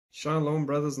Shalom,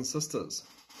 brothers and sisters.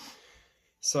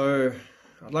 So,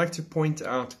 I'd like to point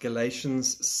out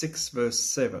Galatians 6 verse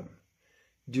 7.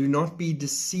 Do not be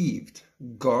deceived.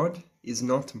 God is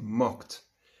not mocked.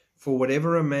 For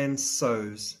whatever a man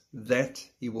sows, that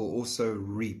he will also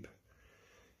reap.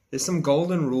 There's some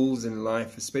golden rules in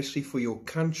life, especially for your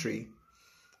country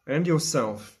and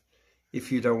yourself, if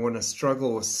you don't want to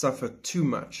struggle or suffer too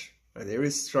much. There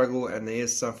is struggle and there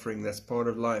is suffering. That's part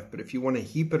of life. But if you want to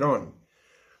heap it on,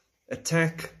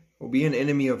 attack or be an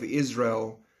enemy of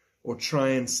Israel or try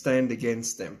and stand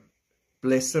against them.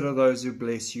 Blessed are those who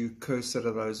bless you, cursed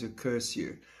are those who curse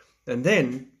you. And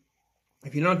then,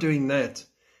 if you're not doing that,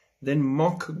 then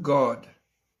mock God.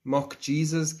 Mock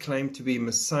Jesus, claim to be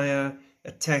Messiah,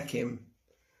 attack him.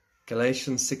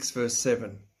 Galatians 6 verse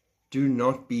 7. Do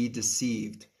not be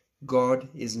deceived. God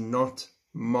is not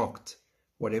mocked.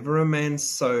 Whatever a man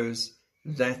sows,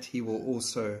 that he will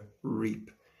also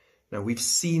reap. Now, we've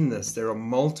seen this. There are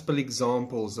multiple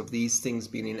examples of these things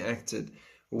being enacted,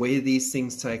 where these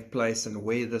things take place and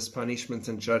where this punishment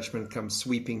and judgment comes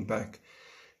sweeping back.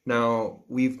 Now,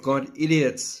 we've got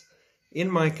idiots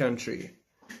in my country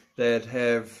that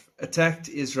have attacked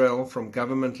Israel from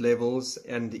government levels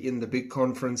and in the big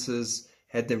conferences,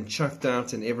 had them chucked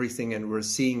out and everything, and we're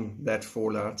seeing that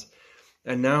fallout.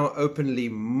 And now openly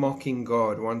mocking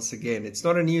God once again. It's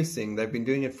not a new thing. They've been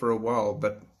doing it for a while,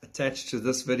 but attached to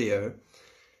this video,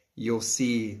 you'll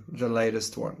see the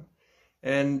latest one.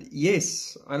 And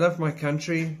yes, I love my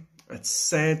country. It's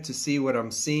sad to see what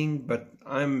I'm seeing, but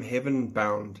I'm heaven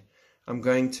bound. I'm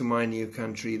going to my new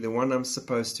country, the one I'm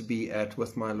supposed to be at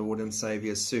with my Lord and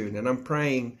Savior soon. And I'm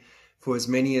praying for as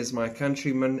many as my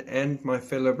countrymen and my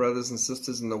fellow brothers and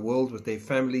sisters in the world with their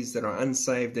families that are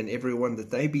unsaved, and everyone,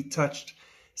 that they be touched,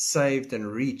 saved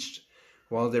and reached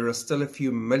while there are still a few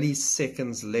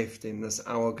milliseconds left in this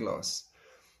hourglass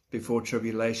before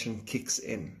tribulation kicks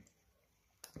in.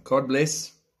 God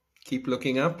bless. Keep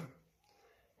looking up.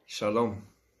 Shalom.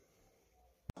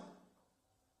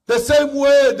 The same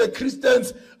way the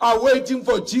Christians are waiting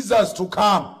for Jesus to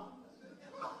come.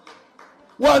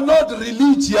 We are not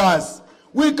religious.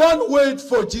 We can't wait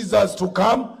for Jesus to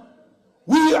come.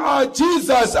 We are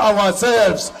Jesus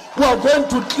ourselves. We are going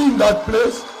to clean that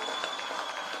place.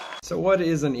 So what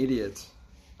is an idiot?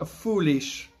 A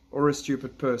foolish or a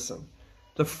stupid person.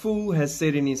 The fool has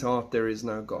said in his heart there is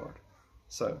no God.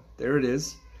 So there it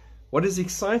is. What is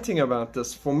exciting about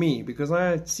this for me, because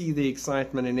I see the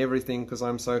excitement in everything because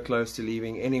I'm so close to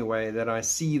leaving anyway, that I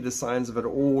see the signs of it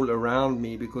all around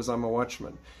me because I'm a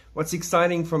watchman. What's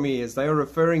exciting for me is they are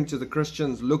referring to the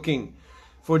Christians looking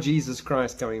for Jesus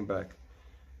Christ coming back.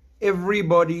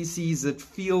 Everybody sees it,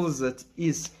 feels it,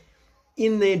 is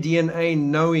in their DNA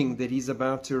knowing that he's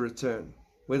about to return,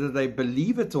 whether they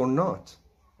believe it or not.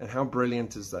 And how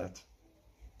brilliant is that?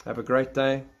 Have a great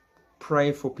day.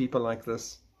 Pray for people like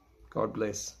this. God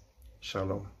bless.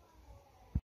 Shalom.